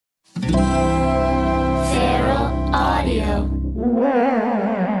Feral Audio.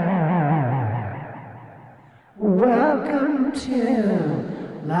 Welcome to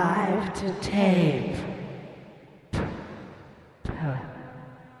Live to Tape.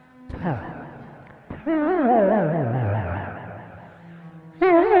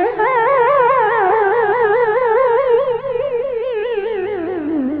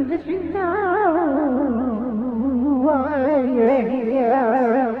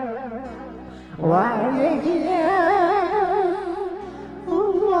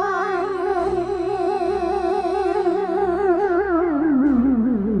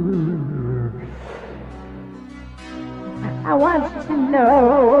 I want to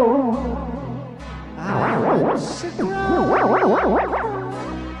know. I want to know.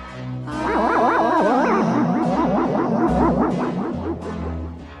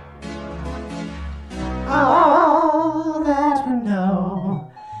 All that we know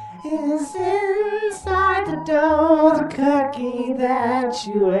is inside the dough, the cookie that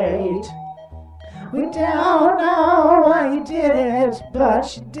you ate. We don't know why you did it,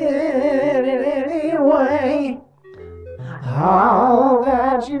 but you did it anyway. All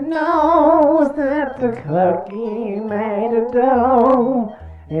that you know is that the cookie made of dough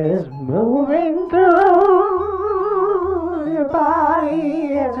is moving through your body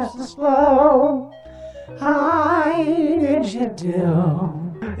just slow. How did you do?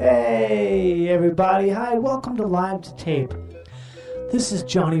 Hey everybody, hi, welcome to Live to Tape. This is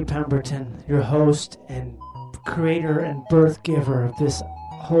Johnny Pemberton, your host and creator and birth giver of this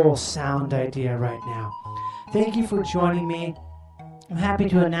whole sound idea right now. Thank you for joining me. I'm happy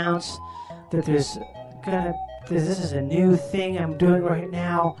to announce that this is a new thing I'm doing right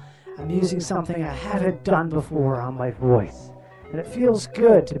now. I'm using something I haven't done before on my voice. And it feels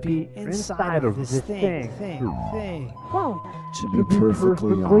good to be inside of this thing. To be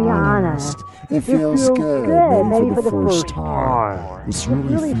perfectly honest, it feels good, maybe for the first time. This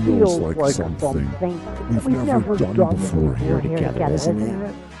really feels like something we've never done before here together, isn't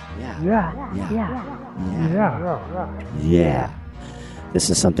it? Yeah. This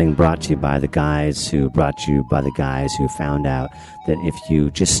is something brought to you by the guys who found out that if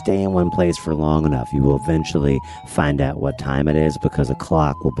you just stay in one place for long enough, you will eventually find out what time it is because a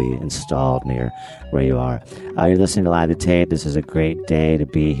clock will be installed near where you are. You're listening to Live to Tape. This is a great day to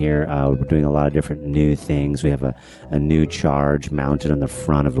be here. We're doing a lot of different new things. We have a new charge mounted on the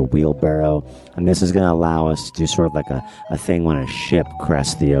front of a wheelbarrow, and this is going to allow us to do sort of like a thing when a ship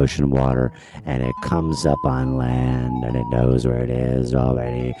crests the ocean water and it comes up on land and it knows where it is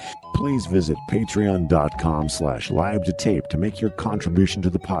already. Please visit patreon.com/live-to-tape to make your contribution to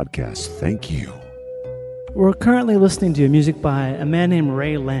the podcast. Thank you. We're currently listening to music by a man named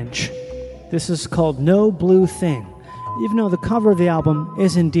Ray Lynch. This is called No Blue Thing, even though the cover of the album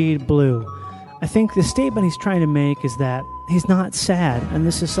is indeed blue. I think the statement he's trying to make is that he's not sad, and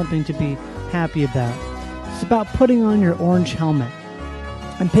this is something to be happy about. It's about putting on your orange helmet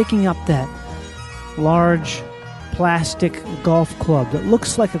and picking up that large plastic golf club that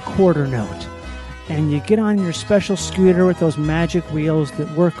looks like a quarter note, and you get on your special scooter with those magic wheels that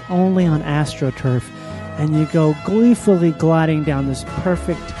work only on AstroTurf, and you go gleefully gliding down this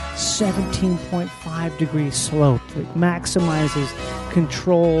perfect 17.5 degree slope that maximizes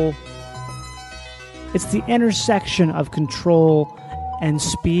control. It's the intersection of control and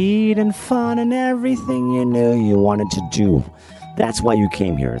speed and fun and everything you knew you wanted to do. That's why you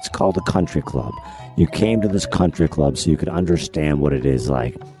came here. It's called a country club. You came to this country club so you could understand what it is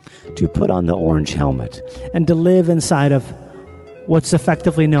like to put on the orange helmet and to live inside of what's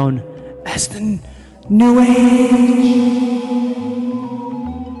effectively known as the New Age.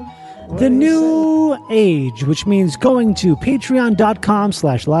 The New Age, which means going to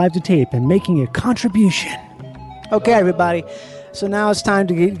patreon.com/live-to-tape and making a contribution. Okay, everybody. So now it's time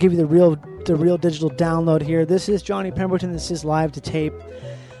to give you the real digital download here. This is Johnny Pemberton. This is Live to Tape.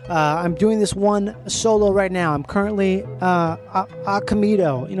 I'm doing this one solo right now. I'm currently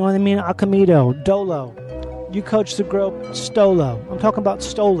Acamito. You know what I mean? Acamito, Dolo. You coach the group, Stolo. I'm talking about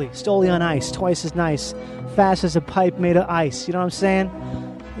Stoli. Stoli on ice. Twice as nice. Fast as a pipe made of ice. You know what I'm saying?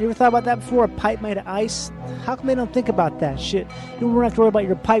 You ever thought about that before? A pipe made of ice? How come they don't think about that shit? You don't have to worry about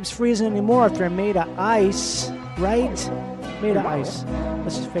your pipes freezing anymore if they're made of ice, right? Made of ice.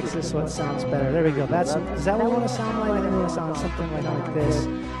 Let's just fix this so it sounds better. There we go. Is that what I want to sound like? I want to sound something like this.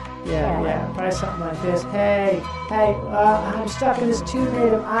 Yeah, probably something like this. Hey, I'm stuck in this tube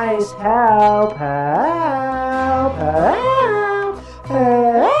made of ice. Help.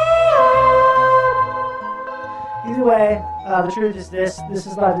 Either way, the truth is this. This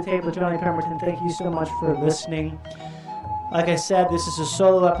is Live to Tape with Johnny Pemberton. Thank you so much for listening. Like I said, this is a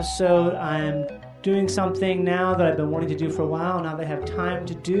solo episode. I'm doing something now that I've been wanting to do for a while, now that I have time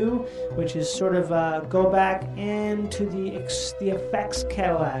to do, which is sort of go back into the effects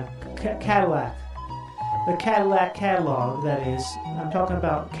catalog. The Cadillac catalog, that is. I'm talking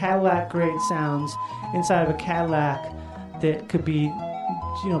about Cadillac-grade sounds inside of a Cadillac that could be,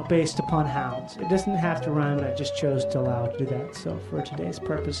 based upon hounds. It doesn't have to rhyme, but I just chose to allow it to do that, so for today's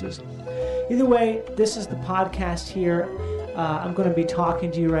purposes. Either way, this is the podcast here. I'm going to be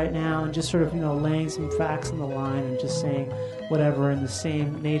talking to you right now and just sort of, laying some facts on the line and just saying whatever in the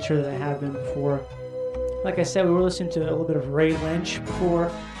same nature that I have been before. Like I said, we were listening to a little bit of Ray Lynch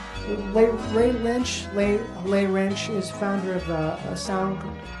before. Ray Lynch is founder of a sound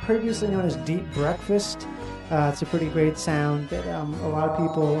previously known as Deep Breakfast. It's a pretty great sound that a lot of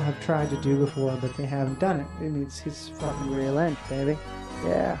people have tried to do before, but they haven't done it. He's fucking Ray Lynch, baby.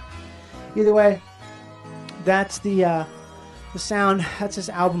 Yeah. Either way, that's the sound. That's his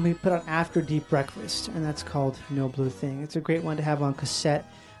album he put out after Deep Breakfast, and that's called No Blue Thing. It's a great one to have on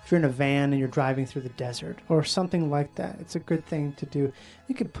cassette if you're in a van and you're driving through the desert or something like that. It's a good thing to do.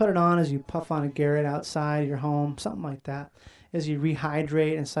 You could put it on as you puff on a Garrett outside your home, something like that, as you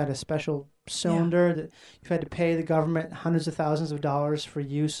rehydrate inside a special cylinder that you've had to pay the government hundreds of thousands of dollars for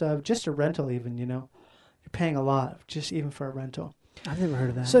use of, just a rental even, You're paying a lot just even for a rental. I've never heard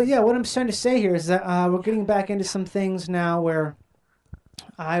of that. So, what I'm trying to say here is that we're getting back into some things now where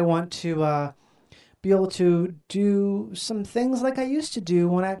I want to be able to do some things like I used to do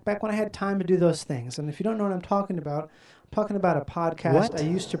back when I had time to do those things. And if you don't know what I'm talking about a podcast I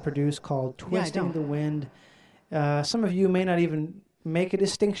used to produce called Twisting the Wind. Some of you may not even make a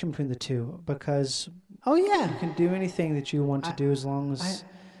distinction between the two because you can do anything that you want to do as long as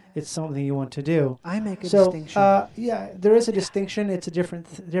it's something you want to do. I make a distinction. There is a distinction. It's a different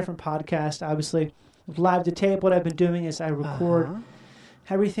podcast, obviously. With Live to Tape, what I've been doing is I record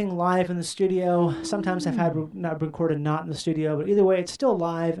everything live in the studio. Sometimes I've had not recorded not in the studio, but either way, it's still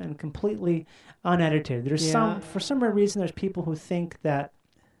live and completely unedited. For some reason, there's people who think that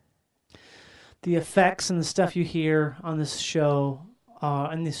the effects and the stuff you hear on this show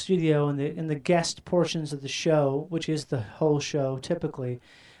in the studio and in the guest portions of the show, which is the whole show typically,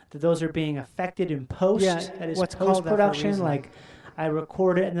 that those are being affected in post. That is what's called post-production. Like I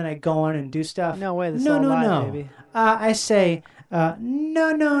record it and then I go on and do stuff. No way. This is all live, baby. I say no.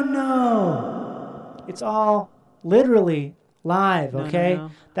 It's all literally live. Okay,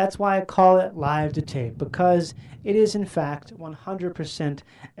 No. That's why I call it Live to Tape, because it is in fact 100%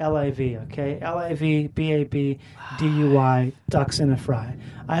 LIV. Okay, LIV, BAB, DUI, ducks in a fry.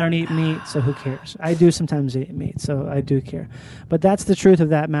 I don't eat meat, so who cares? I do sometimes eat meat, so I do care. But that's the truth of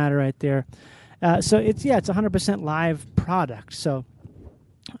that matter right there. So it's 100% live product. So,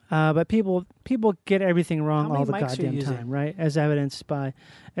 but people get everything wrong all the goddamn time, right? As evidenced by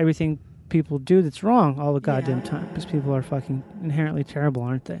everything people do that's wrong all the goddamn time, because people are fucking inherently terrible,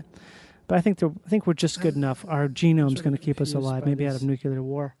 aren't they? But I think we're just good enough. Our genome's going to keep us alive, maybe out of nuclear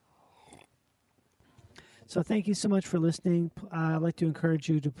war. So thank you so much for listening. I'd like to encourage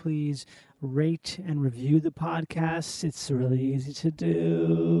you to please rate and review the podcast. It's really easy to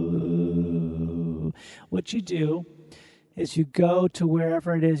do. What you do is you go to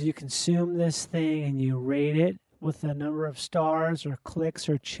wherever it is you consume this thing and you rate it with a number of stars or clicks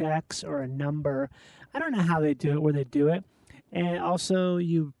or checks or a number. I don't know how they do it, where they do it. And also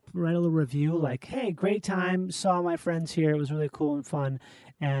you write a little review like, hey, great time, saw my friends here, it was really cool and fun,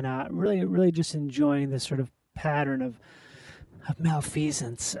 and really, really just enjoying this sort of pattern of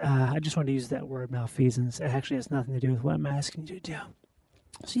malfeasance. I just wanted to use that word, malfeasance. It actually has nothing to do with what I'm asking you to do.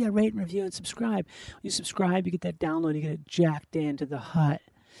 So rate and review and subscribe. When you subscribe, you get that download, you get it jacked into the hut.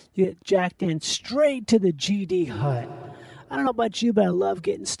 You get jacked in straight to the GD hut. I don't know about you, but I love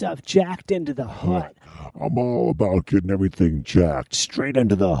getting stuff jacked into the hut. I'm all about getting everything jacked. Straight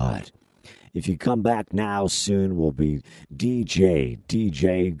into the hut. If you come back now, soon will be DJ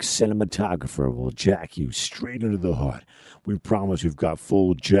cinematographer will jack you straight into the hut. We promise we've got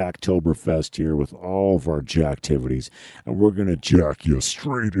full Jacktoberfest here with all of our jacktivities, and we're going to jack you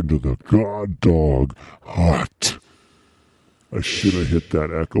straight into the goddog hut. I should have hit that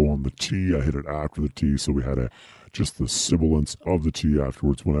echo on the T. I hit it after the T, so we had just the sibilance of the T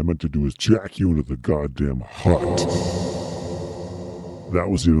afterwards. What I meant to do is jack you into the goddamn hut. That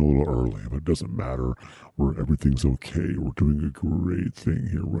was even a little early, but it doesn't matter. Everything's okay. We're doing a great thing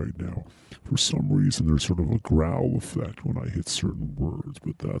here right now. For some reason, there's sort of a growl effect when I hit certain words,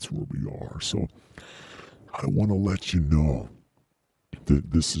 but that's where we are. So I want to let you know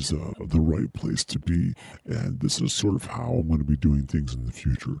that this is the right place to be, and this is sort of how I'm going to be doing things in the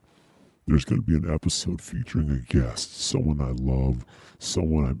future. there's going to be an episode featuring a guest, someone I love,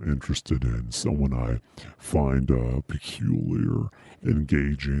 someone I'm interested in, someone I find peculiar,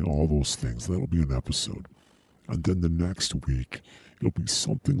 engaging, all those things. That'll be an episode. And then the next week, it'll be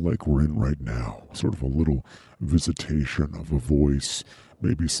something like we're in right now, sort of a little visitation of a voice,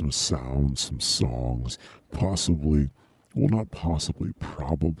 maybe some sounds, some songs, possibly, well, not possibly,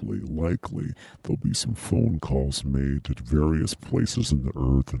 probably, likely, there'll be some phone calls made to various places in the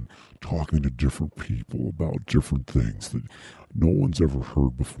earth and talking to different people about different things that no one's ever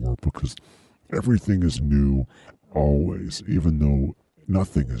heard before, because everything is new always, even though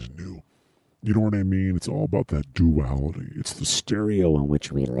nothing is new. You know what I mean? It's all about that duality. It's the stereo in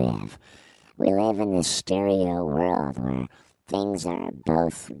which we live. We live in this stereo world where things are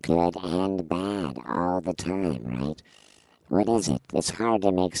both good and bad all the time, right? What is it? It's hard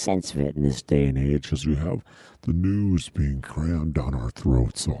to make sense of it in this day and age. Because we have the news being crammed down our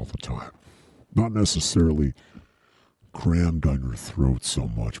throats all the time. Not necessarily crammed on your throat so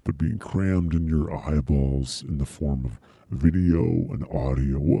much, but being crammed in your eyeballs in the form of video and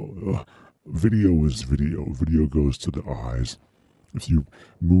audio. Well, video is video. Video goes to the eyes. If you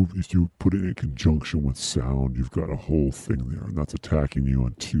put it in conjunction with sound, you've got a whole thing there, and that's attacking you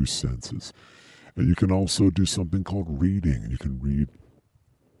on two senses. And you can also do something called reading. You can read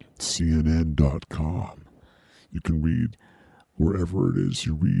CNN.com. You can read wherever it is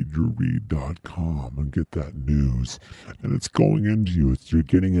you read, yourread.com, and get that news. And it's going into you. You're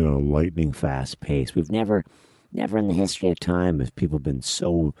getting it at a lightning fast pace. We've never in the history of time have people been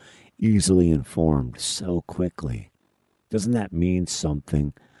so easily informed so quickly. Doesn't that mean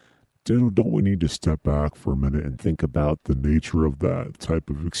something? Don't we need to step back for a minute and think about the nature of that type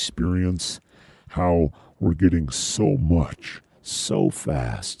of experience? How we're getting so much, so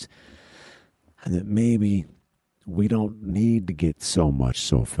fast, and that maybe we don't need to get so much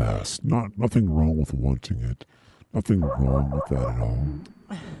so fast. Nothing wrong with wanting it. Nothing wrong with that at all.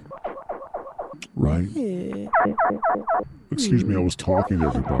 Right? Excuse me, I was talking to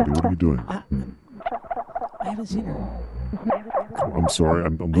everybody. What are you doing? I haven't seen her. I'm sorry,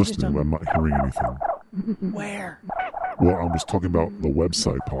 I'm listening, but I'm not hearing anything. Where? Well, I'm just talking about the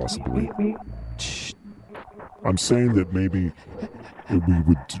website, possibly. I'm saying that maybe it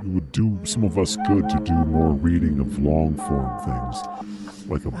would do some of us good to do more reading of long-form things,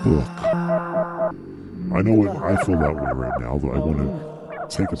 like a book. I know I feel that way right now, though I want to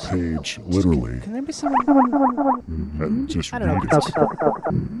take a page, literally, Can there be someone? and just I don't read know. it.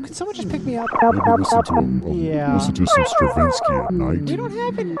 Could someone just pick me up? Maybe listen to Yeah. listen to some Stravinsky at We night. don't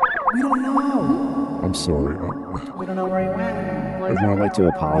have it. We don't know. I'm sorry. We don't know where he went. Everyone, I'd like to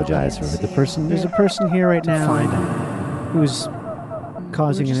apologize for The person. There's a person here right now who's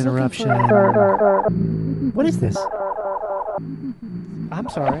causing an interruption. What is this? I'm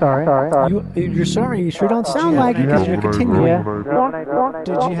sorry. You're sorry. You sure don't sound like it because you're continuing.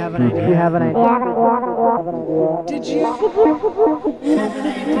 Did you have an idea? Did you?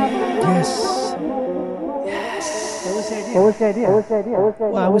 Yes. What was the idea?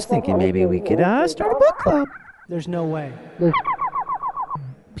 Well, I was thinking maybe we could start a book club. There's no way.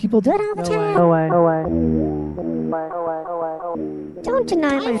 People do it all the time. No way. Don't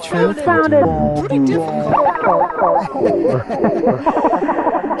deny my Truth truth. sounded pretty difficult.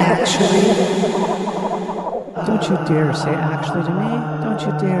 Actually, don't you dare say actually to me. Don't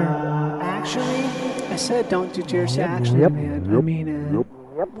you dare. Actually, I said don't you dare say actually to me. I mean,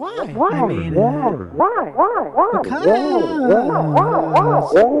 why? I mean, because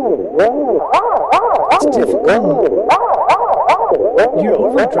it's difficult. You're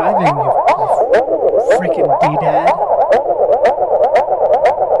overdriving, you freaking B-dad.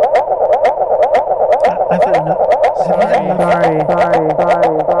 I've had enough. Sorry.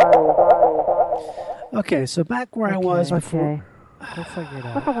 Okay, so back where I was before. We'll figure it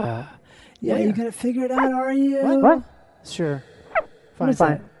out. Yeah, you gonna figure it out, are you? What? Sure.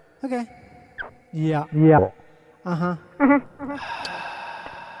 Fine. Okay. Yeah. Uh-huh.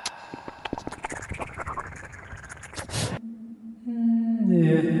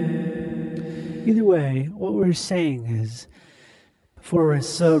 Yeah. Either way, what we're saying is, before we're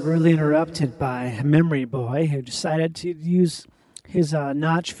so rudely interrupted by a memory boy who decided to use his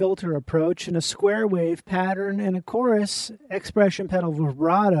notch filter approach in a square wave pattern and a chorus, expression pedal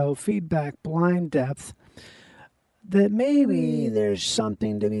vibrato, feedback, blind depth, that maybe there's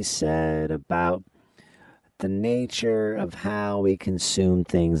something to be said about the nature of how we consume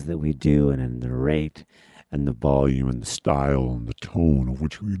things that we do and in the rate and the volume and the style and the tone of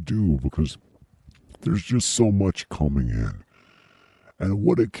which we do, because there's just so much coming in. And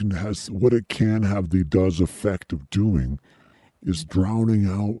what it can have the effect of doing is drowning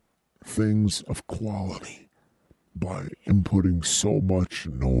out things of quality by inputting so much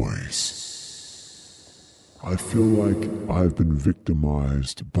noise. I feel like I've been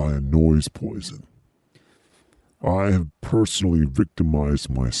victimized by a noise poison. I have personally victimized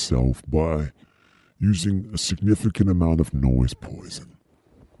myself by using a significant amount of noise poison.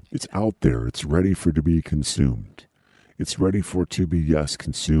 It's out there. It's ready for it to be consumed. It's ready for it to be, yes,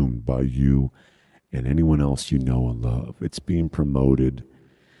 consumed by you and anyone else you know and love. It's being promoted.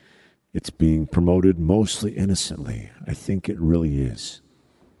 It's being promoted mostly innocently. I think it really is.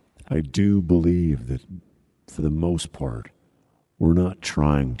 I do believe that for the most part, we're not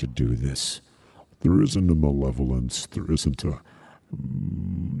trying to do this. There isn't a malevolence. There isn't a...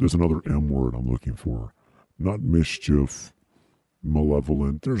 there's another M word I'm looking for. Not mischief,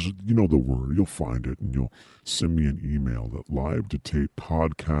 malevolent. There's, you know the word. You'll find it, and you'll send me an email at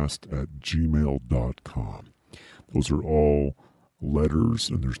live2tapepodcast@gmail.com. Those are all letters,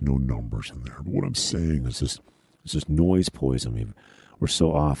 and there's no numbers in there. But what I'm saying is this noise poison we're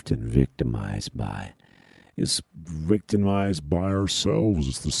so often victimized by. Is victimized by ourselves.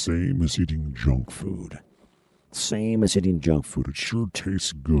 It's the same as eating junk food. Same as eating junk food. It sure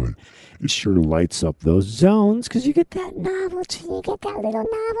tastes good. It sure lights up those zones because you get that novelty. You get that little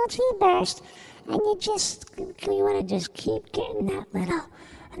novelty burst. And you want to just keep getting that little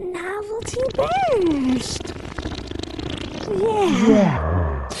novelty burst.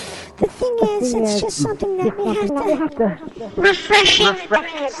 Yeah. The thing is, it's just something that we have to... Refreshing.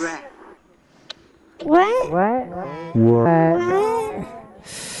 What?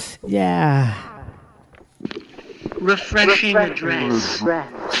 Yeah. Refreshing address.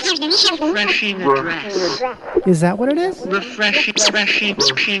 Refreshing address. Is that what it is? Refreshing address.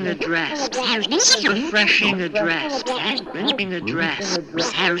 Refreshing address. Refreshing address.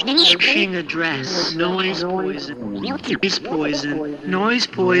 Refreshing address. Noise poison. Noise poison. Noise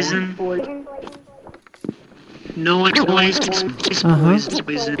poison. Noise poison.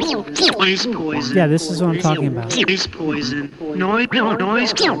 Yeah, this is what I'm talking about. Noise poison. Noise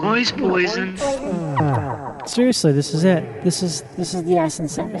poison. Seriously, this is it. This is the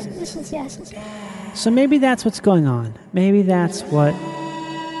essence of it. This is the essence. So maybe that's what's going on. Maybe that's what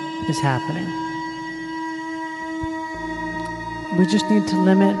is happening. We just need to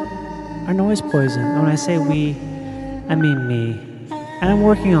limit our noise poison. And when I say we, I mean me. And I'm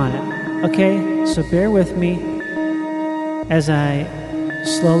working on it. Okay? So bear with me as I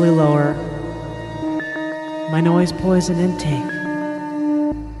slowly lower my noise poison intake.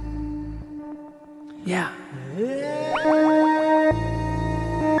 Yeah.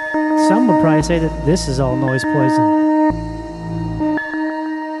 Some would probably say that this is all noise poison.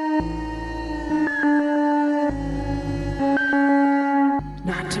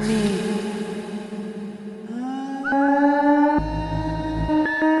 Not to me.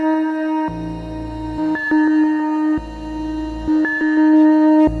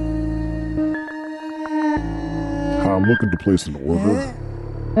 I'm looking to place an order.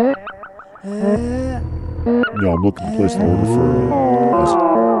 Yeah, I'm looking to place an order for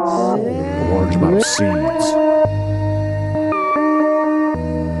a large amount of seeds.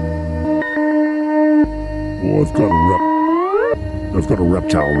 Well, I've got a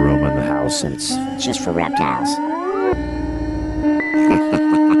reptile room in the house, and it's Just for reptiles.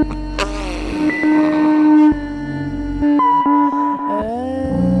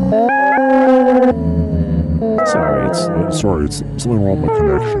 sorry, it's something wrong with my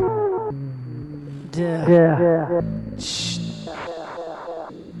connection.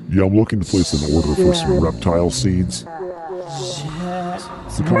 Yeah, I'm looking to place an order for some reptile seeds.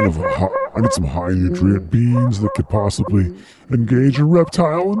 Some kind of I need some high nutrient beans that could possibly engage a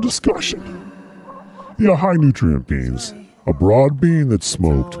reptile in discussion. Yeah, high nutrient beans. A broad bean that's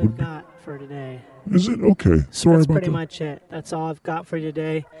smoked. That's all we've got for today. Is it? Okay. Sorry That's about pretty that. much it. That's all I've got for you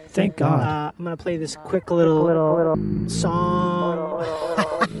today. Thank God. I'm going to play this quick little song.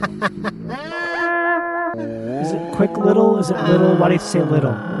 Is it quick little? Is it little? Why do you say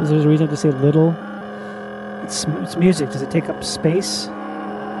little? Is there a reason to say little? It's music. Does it take up space?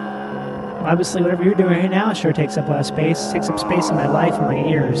 Obviously, whatever you're doing right now sure takes up a lot of space. It takes up space in my life and my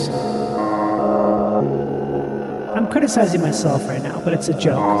ears. I'm criticizing myself right now, but it's a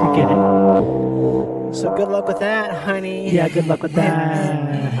joke. You get it. So good luck with that, honey. Yeah, good luck with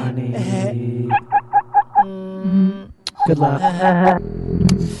that, honey. Good luck.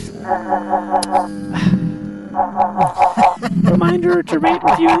 Reminder to rate,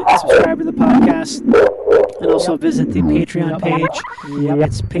 review, and subscribe to the podcast. And also visit the Patreon page.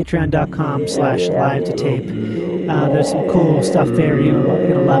 It's patreon.com/live-to-tape. There's some cool stuff there. You're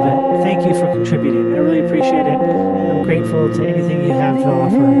going to love it. Thank you for contributing. I really appreciate it. I'm grateful to anything you have to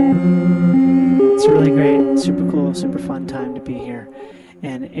offer. It's really great, super cool, super fun time to be here.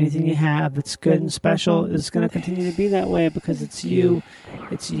 And anything you have that's good and special is going to continue to be that way because it's you,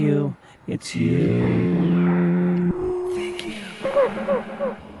 it's you, it's you. Thank you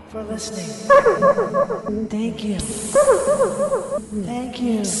for listening. Thank you. Thank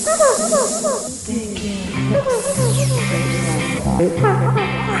you. Thank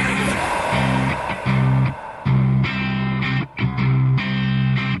you.